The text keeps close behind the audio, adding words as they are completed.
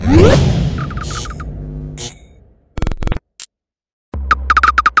This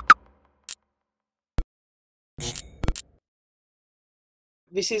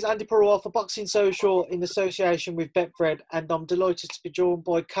is Andy Purwell for Boxing Social in association with Betfred, and I'm delighted to be joined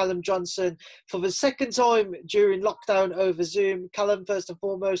by Callum Johnson for the second time during lockdown over Zoom. Callum, first and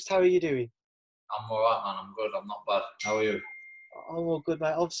foremost, how are you doing? I'm all right, man. I'm good. I'm not bad. How are you? I'm all good,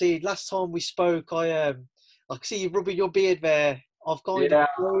 mate. Obviously, last time we spoke, I can see you rubbing your beard there. I've kind of Yeah,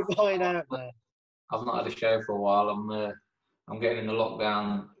 grown mine out, man. I've not had a show for a while. I'm getting in the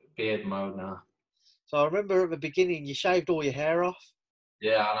lockdown beard mode now. So I remember at the beginning, you shaved all your hair off.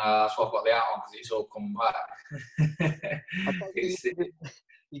 Yeah, I know. That's why I've got the hat on because it's all come back. I thought It's,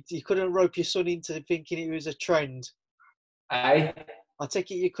 you couldn't rope your son into thinking it was a trend. hey, I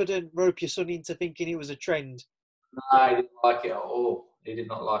take it you couldn't rope your son into thinking it was a trend. no, he didn't like it at all. He did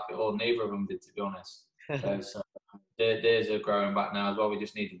not like it at all. Neither of them did, to be honest. So theirs are growing back now as well. We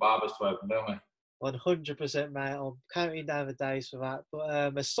just need the barbers to open, don't we? 100%, mate. I'm counting down the days for that.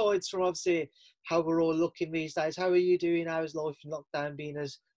 But aside from obviously how we're all looking these days, how are you doing? How's life in lockdown been?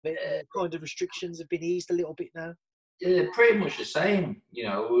 As the kind of restrictions have been eased a little bit now? Yeah, pretty much the same.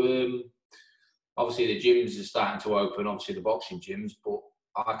 Obviously the gyms are starting to open. Obviously the boxing gyms, but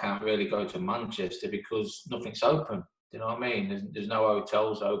I can't really go to Manchester because nothing's open. Do you know what I mean? There's no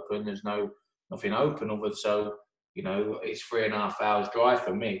hotels open. There's nothing open other. So it's 3.5 hours drive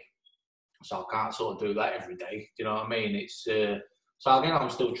for me. So I can't sort of do that every day. Do you know what I mean? It's so again, I'm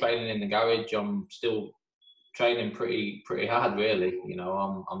still training in the garage. I'm still training pretty hard, really.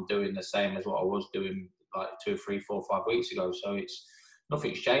 I'm doing the same as what I was doing like 2, 3, 4, 5 weeks ago. So it's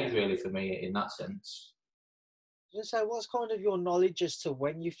nothing's changed really for me in that sense. So what's kind of your knowledge as to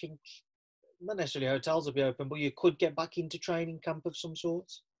when you think, not necessarily hotels will be open, but you could get back into training camp of some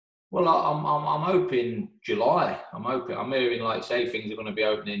sorts? Well, I'm hoping July. I'm hearing, like, say, things are going to be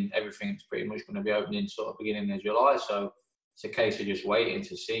opening. Everything's pretty much going to be opening sort of beginning of July. So it's a case of just waiting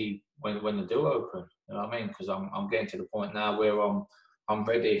to see when they do open. You know what I mean? Because I'm getting to the point now where I'm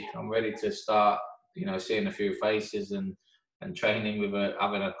ready. I'm ready to start. Seeing a few faces and training with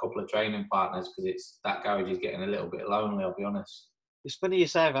having a couple of training partners, because that garage is getting a little bit lonely. I'll be honest. It's funny you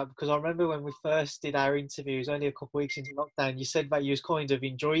say that, because I remember when we first did our interviews only a couple of weeks into lockdown, you said that you was kind of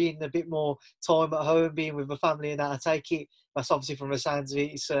enjoying a bit more time at home, being with the family and that. I take it that's obviously, from the sounds of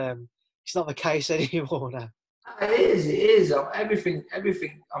it, it's not the case anymore now. It is. Everything.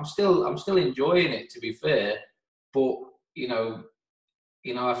 I'm still enjoying it, to be fair. But I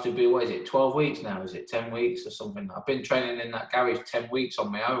have to be, what is it, 12 weeks now? Is it 10 weeks or something? I've been training in that garage 10 weeks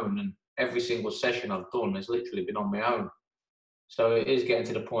on my own, and every single session I've done has literally been on my own. So it is getting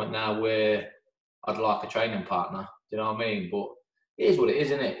to the point now where I'd like a training partner. Do you know what I mean? But it is what it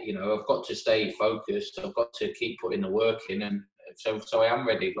is, isn't it? I've got to stay focused. I've got to keep putting the work in, and so I am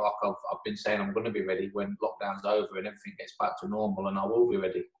ready. Like I've been saying, I'm going to be ready when lockdown's over and everything gets back to normal, and I will be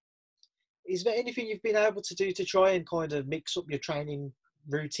ready. Is there anything you've been able to do to try and kind of mix up your training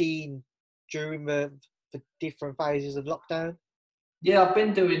routine during the different phases of lockdown? Yeah, I've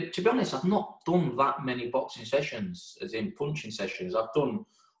been doing, to be honest, I've not done that many boxing sessions, as in punching sessions. I've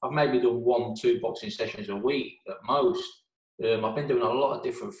maybe done 1, 2 boxing sessions a week at most. I've been doing a lot of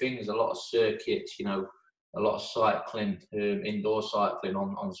different things, a lot of circuits, a lot of cycling, indoor cycling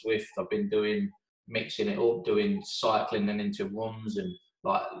on Zwift. I've been mixing it up, doing cycling and into runs and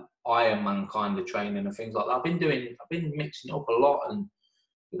like Ironman kind of training and things like that. I've been mixing it up a lot, and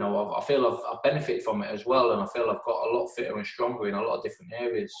I feel I've benefited from it as well, and I feel I've got a lot fitter and stronger in a lot of different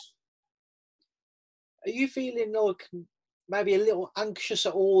areas. Are you feeling like maybe a little anxious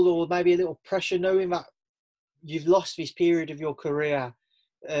at all, or maybe a little pressure, knowing that you've lost this period of your career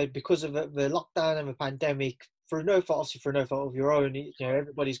because of the lockdown and the pandemic, for no fault of your own?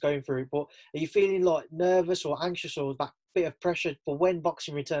 Everybody's going through it, but are you feeling like nervous or anxious, or that bit of pressure for when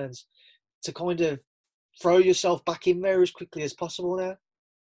boxing returns to kind of throw yourself back in there as quickly as possible now?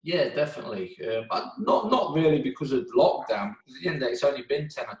 Yeah, definitely. But not really because of lockdown. Because at the end of the day, it's only been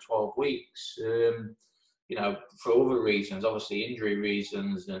 10 or 12 weeks. For other reasons, obviously injury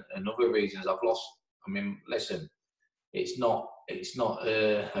reasons and other reasons, I've lost. I mean, listen, it's not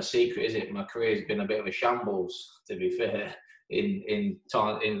a secret, is it? My career's been a bit of a shambles, to be fair, in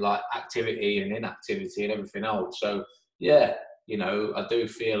time, in like activity and inactivity and everything else. So yeah, I do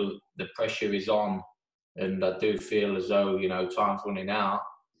feel the pressure is on, and I do feel as though time's running out.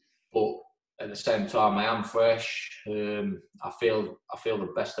 But at the same time, I am fresh. I feel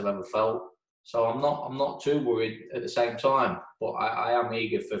the best I've ever felt. So I'm not too worried at the same time. But I am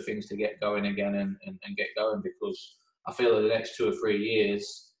eager for things to get going again and get going, because I feel that the next 2 or 3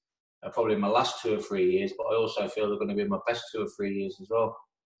 years are probably my last 2 or 3 years. But I also feel they're going to be my best 2 or 3 years as well.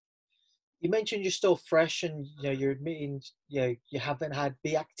 You mentioned you're still fresh, and you're admitting you haven't had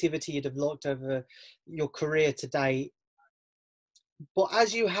the activity you'd have liked over your career to date. But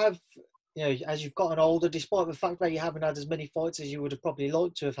as you have, as you've gotten older, despite the fact that you haven't had as many fights as you would have probably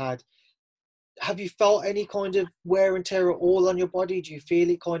liked to have you felt any kind of wear and tear at all on your body? Do you feel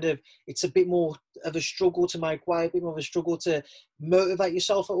it's a bit more of a struggle to make weight, a bit more of a struggle to motivate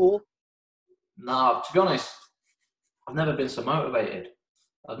yourself at all? No, to be honest, I've never been so motivated.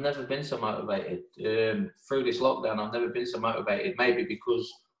 Through this lockdown, I've never been so motivated. Maybe because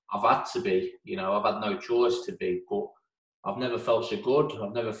I've had to be, I've had no choice to be, but I've never felt so good.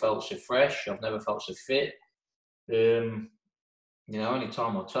 I've never felt so fresh. I've never felt so fit. Only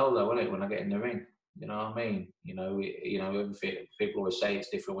time will tell though, won't it, when I get in the ring? You know what I mean? Everything, people always say it's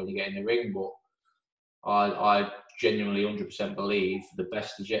different when you get in the ring, but I genuinely 100% believe the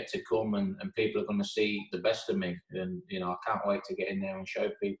best is yet to come, and people are going to see the best of me. And, I can't wait to get in there and show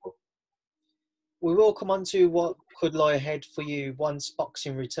people. We will come on to what could lie ahead for you once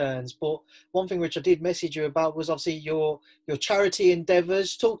boxing returns. But one thing which I did message you about was obviously your charity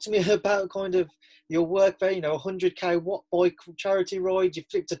endeavours. Talk to me about kind of your work there, 100k watt bike charity ride. You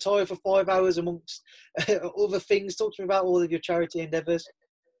flipped a tyre for 5 hours amongst other things. Talk to me about all of your charity endeavours.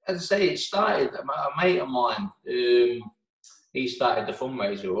 As I say, it started, a mate of mine, he started the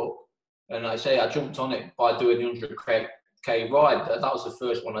fundraiser up. And I jumped on it by doing the 100k ride. That was the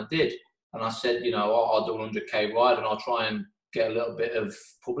first one I did. And I said, I'll do a 100k ride and I'll try and get a little bit of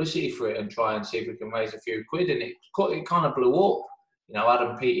publicity for it and try and see if we can raise a few quid. And it kind of blew up.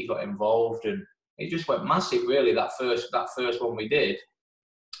 Adam Peaty got involved and it just went massive, really, that first one we did.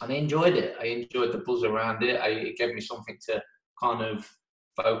 And I enjoyed it. I enjoyed the buzz around it. It gave me something to kind of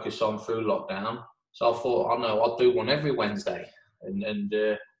focus on through lockdown. So I thought, I'll do one every Wednesday. And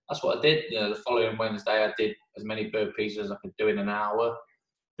that's what I did. The following Wednesday, I did as many burpees as I could do in an hour.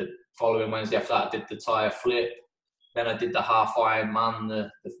 The following Wednesday after that, I did the tyre flip. Then I did the half Ironman the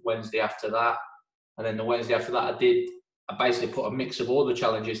Wednesday after that. And then the Wednesday after that, I basically put a mix of all the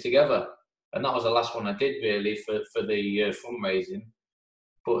challenges together. And that was the last one I did, really, for the fundraising.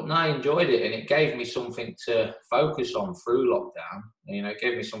 But no, I enjoyed it, and it gave me something to focus on through lockdown. It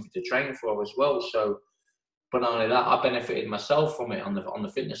gave me something to train for as well. So, but not only that, I benefited myself from it on the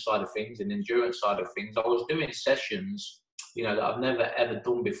fitness side of things and endurance side of things. I was doing sessions that I've never ever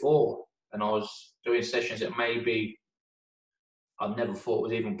done before. And I was doing sessions that maybe I never thought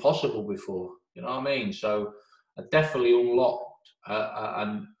was even possible before. You know what I mean? So I definitely unlocked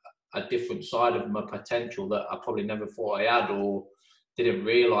a different side of my potential that I probably never thought I had or didn't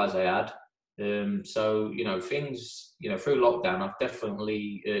realise I had. So, things, through lockdown, I've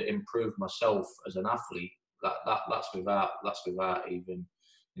definitely improved myself as an athlete. That's without even,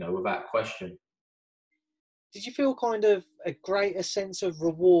 without question. Did you feel kind of a greater sense of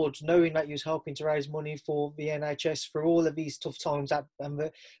reward knowing that you was helping to raise money for the NHS for all of these tough times and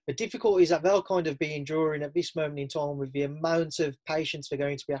the difficulties that they'll kind of be enduring at this moment in time with the amount of patients they're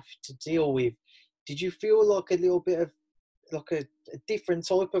going to be having to deal with? Did you feel like a little bit of like a different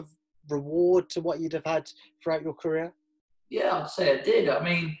type of reward to what you'd have had throughout your career? Yeah, I'd say I did. I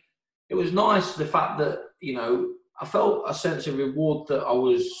mean, it was nice, the fact that, I felt a sense of reward that I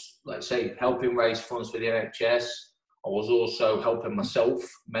was, let's say, helping raise funds for the NHS. I was also helping myself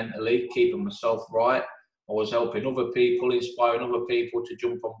mentally, keeping myself right. I was helping other people, inspiring other people to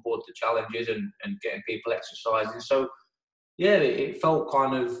jump on board the challenges and getting people exercising. So, yeah, it felt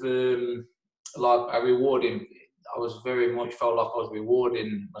kind of like a rewarding. I was very much felt like I was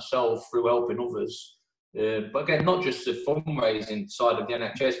rewarding myself through helping others. But again, not just the fundraising side of the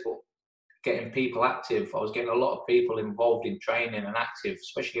NHS, but getting people active. I was getting a lot of people involved in training and active,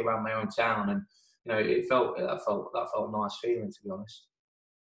 especially around my own town. And, that felt a nice feeling, to be honest.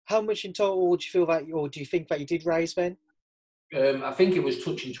 How much in total do you feel that, or do you think that you did raise then? I think it was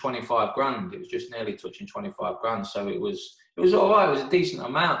touching 25 grand. It was just nearly touching 25 grand. So it was all right. It was a decent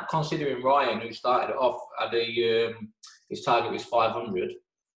amount, considering Ryan, who started it off, had his target was 500.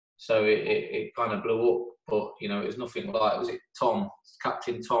 So it kind of blew up. But, it was nothing like, was it Tom,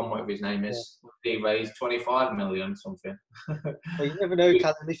 Captain Tom, whatever his name is? Yeah. He raised 25 million something. Well, you never know,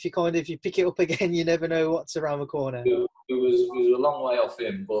 Callum. If you pick it up again, you never know what's around the corner. It was a long way off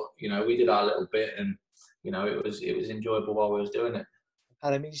him, but, we did our little bit, and, it was enjoyable while we was doing it.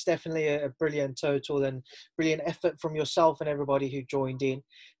 I mean, it's definitely a brilliant total and brilliant effort from yourself and everybody who joined in.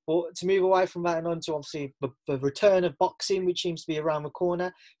 But to move away from that and on to obviously the return of boxing, which seems to be around the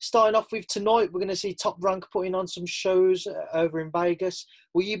corner. Starting off with tonight, we're going to see Top Rank putting on some shows over in Vegas.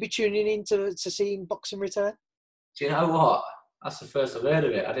 Will you be tuning in to seeing boxing return? Do you know what? That's the first I've heard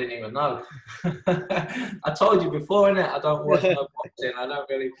of it. I didn't even know. I told you before, innit? I don't watch no boxing.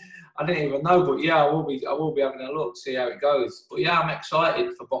 I didn't even know. But yeah, I will be having a look, see how it goes. But yeah, I'm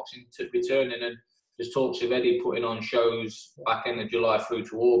excited for boxing to be returning, and there's talks of Eddie putting on shows back in July through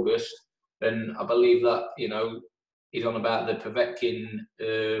to August. And I believe that, you know, he's on about the Povetkin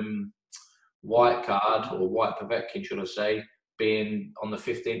white card, or White Povetkin, should I say, being on the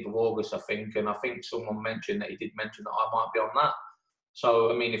 15th of August, I think. And I think someone mentioned that he did mention that I might be on that.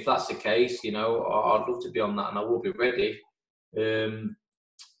 So, I mean, if that's the case, you know, I'd love to be on that, and I will be ready.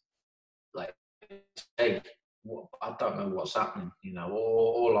 Like, hey, I don't know what's happening. You know,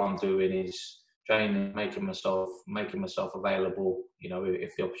 all I'm doing is training, making myself available. You know,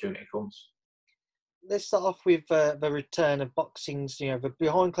 if the opportunity comes. Let's start off with the return of boxing's, you know, the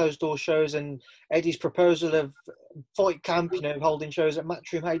behind closed door shows and Eddie's proposal of fight camp, you know, holding shows at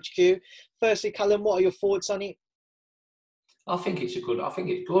Matchroom HQ. Firstly, Callum, what are your thoughts on it? I think it's good. I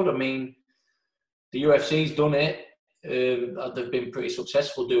mean, the UFC's done it. They've been pretty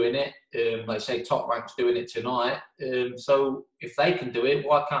successful doing it. Like I say, Top Rank's doing it tonight. So if they can do it,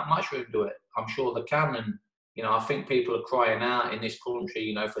 why can't Matchroom do it? I'm sure they can. And, you know, I think people are crying out in this country,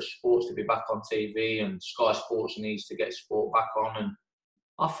 you know, for sports to be back on TV, and Sky Sports needs to get sport back on. And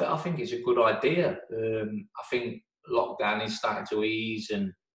I think it's a good idea. I think lockdown is starting to ease,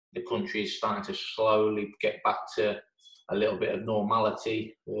 and the country is starting to slowly get back to a little bit of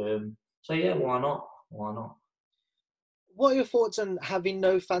normality. So yeah, why not? Why not? What are your thoughts on having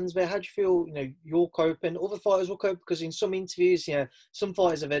no fans there? How do you feel, you know, you'll cope and other fighters will cope? Because in some interviews, you know, some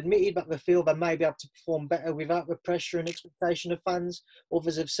fighters have admitted that they feel they may be able to perform better without the pressure and expectation of fans.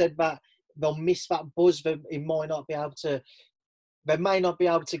 Others have said that they'll miss that buzz. They may not be able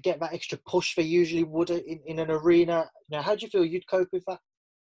to get that extra push they usually would in an arena. You know, how do you feel you'd cope with that?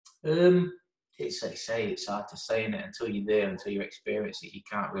 It's hard to say, innit? Until you're there, until you experience it, you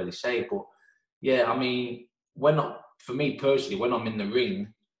can't really say. But yeah, I mean, for me personally, when I'm in the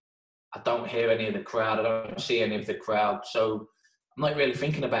ring, I don't hear any of the crowd. I don't see any of the crowd. So I'm not really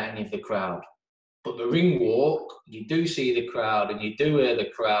thinking about any of the crowd. But the ring walk, you do see the crowd, and you do hear the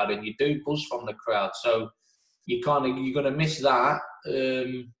crowd, and you do buzz from the crowd. So you're going to miss that.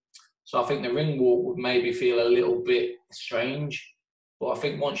 So I think the ring walk would maybe feel a little bit strange. But I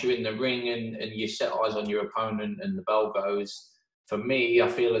think once you're in the ring and you set eyes on your opponent and the bell goes, for me, I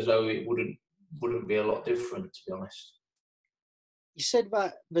feel as though it wouldn't be a lot different, to be honest. You said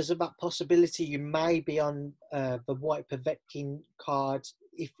that there's that possibility you may be on the White Povetkin card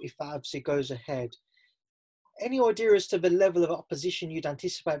if that obviously goes ahead. Any idea as to the level of opposition you'd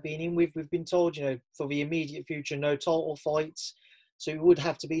anticipate being in with? We've been told, you know, for the immediate future, no title fights. So it would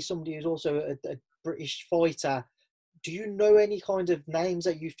have to be somebody who's also a British fighter. Do you know any kind of names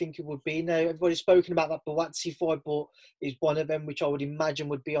that you think it would be? Now, everybody's spoken about that Buatsi fight, but is one of them which I would imagine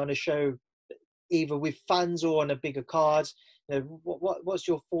would be on a show either with fans or on a bigger card. You know, what's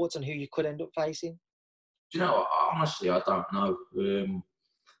your thoughts on who you could end up facing? Do you know, honestly, I don't know.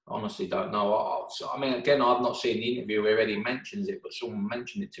 Honestly, don't know. I mean, again, I've not seen the interview where Eddie mentions it, but someone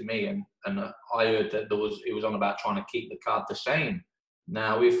mentioned it to me, and I heard that it was on about trying to keep the card the same.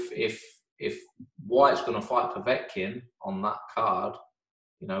 Now, if Whyte's going to fight Povetkin on that card,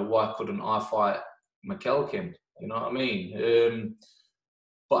 you know, why couldn't I fight McKelkin? You know what I mean?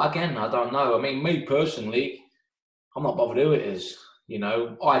 But again, I don't know. I mean, me personally, I'm not bothered who it is. You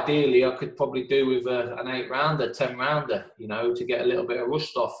know, ideally, I could probably do with an 8-rounder, 10-rounder, you know, to get a little bit of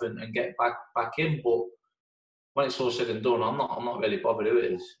rust off and get back in. But when it's all said and done, I'm not really bothered who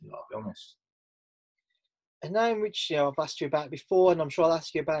it is. You know, I'll be honest. A name which, you know, I've asked you about before, and I'm sure I'll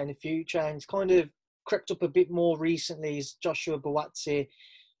ask you about in the future, and it's kind of crept up a bit more recently, is Joshua Buatsi.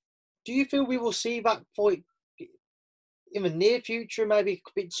 Do you feel we will see that fight in the near future, maybe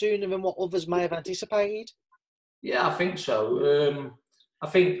a bit sooner than what others may have anticipated? Yeah, I think so. I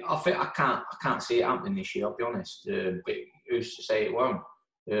think I can't see it happening this year. I'll be honest. But who's to say it won't?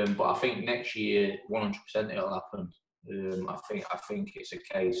 But I think next year, 100% it'll happen. I think it's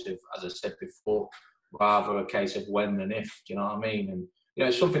a case of, as I said before, rather a case of when than if. Do you know what I mean? And you know,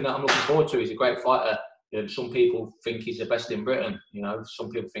 it's something that I'm looking forward to. He's a great fighter. Some people think he's the best in Britain. You know, some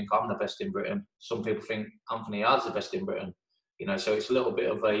people think I'm the best in Britain. Some people think Anthony Hard's the best in Britain. You know, so it's a little bit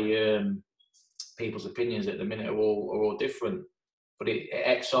of a people's opinions at the minute are all different. But it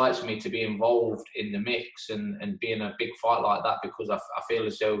excites me to be involved in the mix and be in a big fight like that, because I feel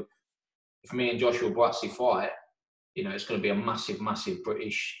as though if me and Joshua Buatsi fight, you know, it's going to be a massive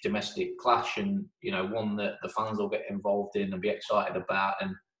British domestic clash, and you know, one that the fans will get involved in and be excited about.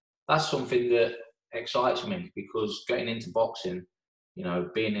 And that's something that excites me, because getting into boxing, you know,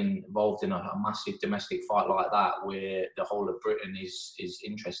 being involved in a massive domestic fight like that, where the whole of Britain is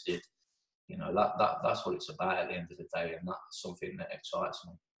interested, you know, that's what it's about at the end of the day, and that's something that excites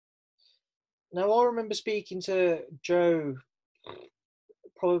me. Now, I remember speaking to Joe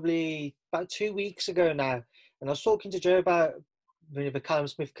probably about 2 weeks ago now, and I was talking to Joe about the Callum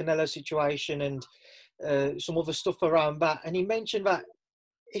Smith Canelo situation and some other stuff around that, and he mentioned that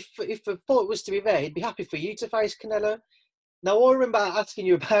if the fight was to be there, he'd be happy for you to face Canelo. Now, I remember asking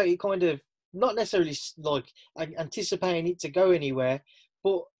you about it, kind of not necessarily like anticipating it to go anywhere,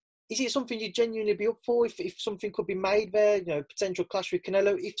 but is it something you'd genuinely be up for if something could be made there, you know, potential clash with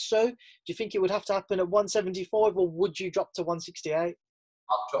Canelo? If so, do you think it would have to happen at 175, or would you drop to 168?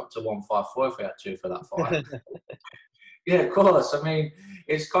 I'd drop to 154 if we had to for that fight. Yeah, of course. I mean,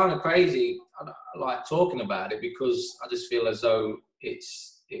 it's kind of crazy, I like talking about it, because I just feel as though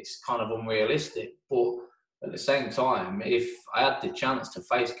it's kind of unrealistic. But at the same time, if I had the chance to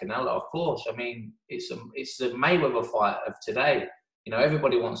face Canelo, of course. I mean, it's the Mayweather fight of today. You know,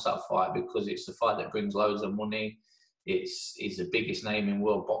 everybody wants that fight because it's the fight that brings loads of money. It's the biggest name in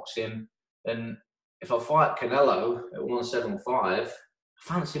world boxing. And if I fight Canelo at 175, I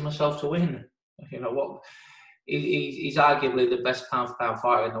fancy myself to win. You know what? He's arguably the best pound-for-pound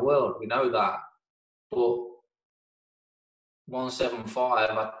fighter in the world. We know that. But 175,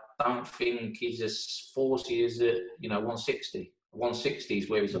 I don't think he's as forcey as 160. 160 is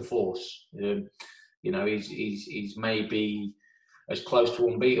where he's a force. You know, he's maybe as close to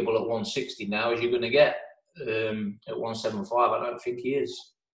unbeatable at 160 now as you're going to get. At 175, I don't think he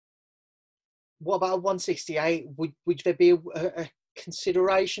is. What about 168? Would there be a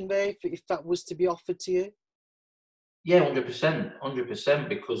consideration there if that was to be offered to you? Yeah, 100%,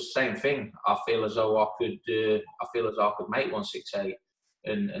 because same thing. I feel as though I could make 168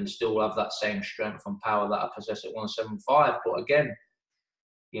 and still have that same strength and power that I possess at 175. But again,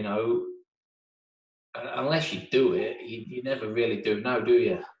 you know, unless you do it, you never really do know, do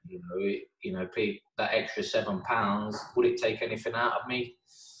you? You know, Pete, that extra £7, would it take anything out of me?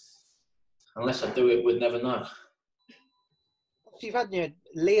 Unless I do it, we'd never know. You've had,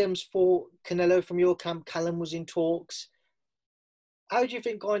 Liam's fought Canelo from your camp. Callum was in talks. How do you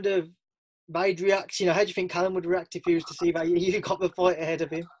think kind of they'd react? You know, how do you think Callum would react if he was to see that you got the fight ahead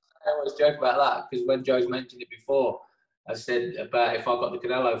of him? I always joke about that, because when Joe's mentioned it before, I said about if I got the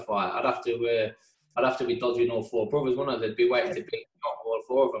Canelo fight, I'd have to be dodging all four brothers, wouldn't I? They'd be waiting to beat me. All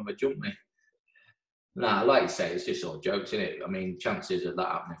four of them would jump me. Nah, like you say, it's just all jokes, isn't it? I mean, chances of that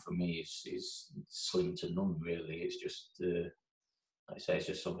happening for me is slim to none, really. It's just, like I say, it's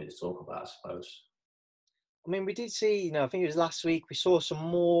just something to talk about, I suppose. I mean, we did see, I think it was last week, we saw some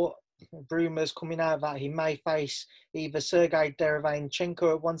more rumours coming out that he may face either Sergey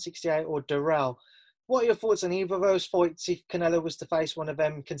Derevyanchenko at 168 or Durrell. What are your thoughts on either of those fights if Canelo was to face one of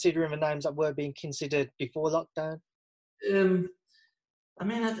them, considering the names that were being considered before lockdown? I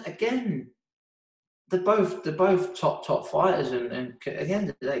mean, again, they're both top fighters, and at the end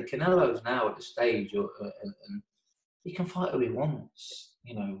of the day, Canelo's now at the stage, and he can fight who he wants.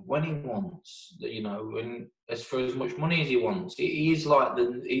 You know, when he wants. You know, and as for as much money as he wants, he's like the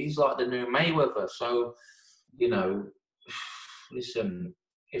new Mayweather. So, you know, listen,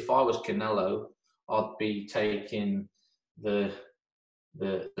 if I was Canelo, I'd be taking the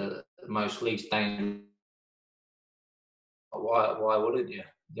most least dangerous. Why wouldn't you?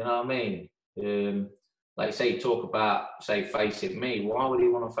 You know what I mean? Like say, talk about facing me. Why would he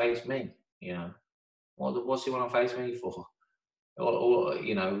want to face me? You know, what's he want to face me for? Or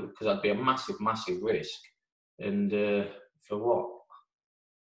you know, because I'd be a massive risk, and for what?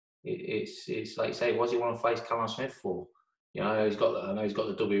 It's like say, what does he want to face Callum Smith for? You know, I know he's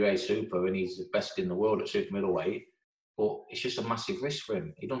got the WA Super, and he's the best in the world at super middleweight, but it's just a massive risk for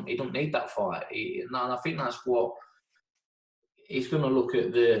him. He don't need that fight. And I think that's what he's going to look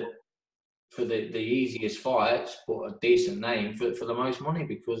at for the easiest fights, but a decent name for the most money,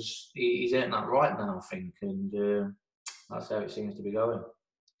 because he's earned that right now, I think, and that's how it seems to be going.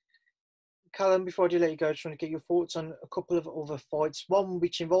 Callum, before I do let you go, I just want to get your thoughts on a couple of other fights. One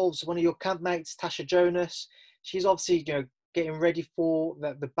which involves one of your campmates, Tasha Jonas. She's obviously, getting ready for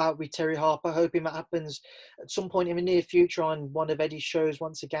the bout with Terry Harper, hoping that happens at some point in the near future on one of Eddie's shows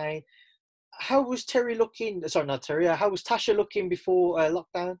once again. How was Terry looking? Sorry, not Terry. How was Tasha looking before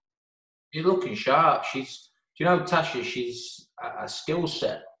lockdown? She's looking sharp. Tasha, she's a skill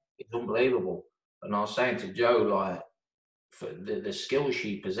set is unbelievable. And I was saying to Joe, like, for the skills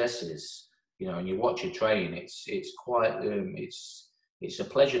she possesses, and you watch her train, it's quite, it's a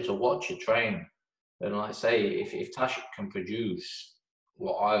pleasure to watch her train. And like I say, if Tasha can produce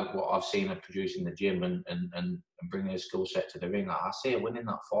what I've seen her produce in the gym and bringing her skill set to the ring. I see her winning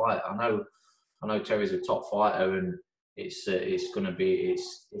that fight. I know Terry's a top fighter, and it's going to be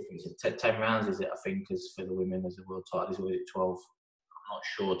it's 10 rounds, is it? I think as for the women as a world title, is it 12? I'm not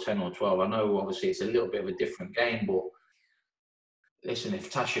sure, 10 or 12. I know obviously it's a little bit of a different game, but listen,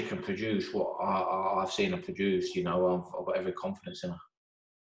 if Tasha can produce what I've seen her produce, you know, I've got every confidence in her.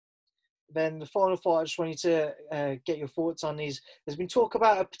 Then the final fight I just wanted to get your thoughts on is, there's been talk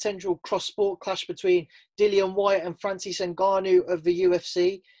about a potential cross-sport clash between Dillian Whyte and Francis Ngannou of the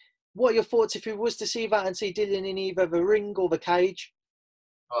UFC. What are your thoughts if you was to see that and see Dillian in either the ring or the cage?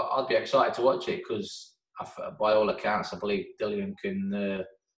 Well, I'd be excited to watch it because, by all accounts, I believe Dillian can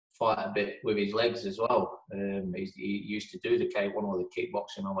fight a bit with his legs as well. He used to do the K1 or the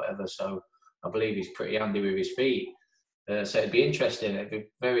kickboxing or whatever, so I believe he's pretty handy with his feet. So it'd be interesting. It'd be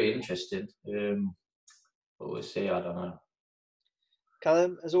very interesting. But we'll see. I don't know.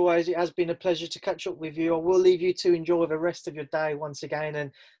 Callum, as always, it has been a pleasure to catch up with you. I will leave you to enjoy the rest of your day once again,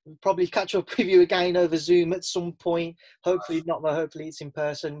 and probably catch up with you again over Zoom at some point. Hopefully not, but hopefully it's in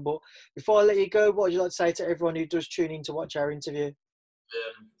person. But before I let you go, what would you like to say to everyone who does tune in to watch our interview?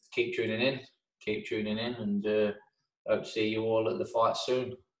 Keep tuning in, and hope to see you all at the fight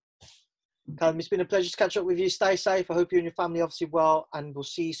soon. Callum, it's been a pleasure to catch up with you. Stay safe. I hope you and your family obviously well, and we'll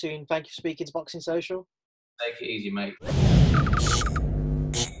see you soon. Thank you for speaking to Boxing Social. Take it easy, mate.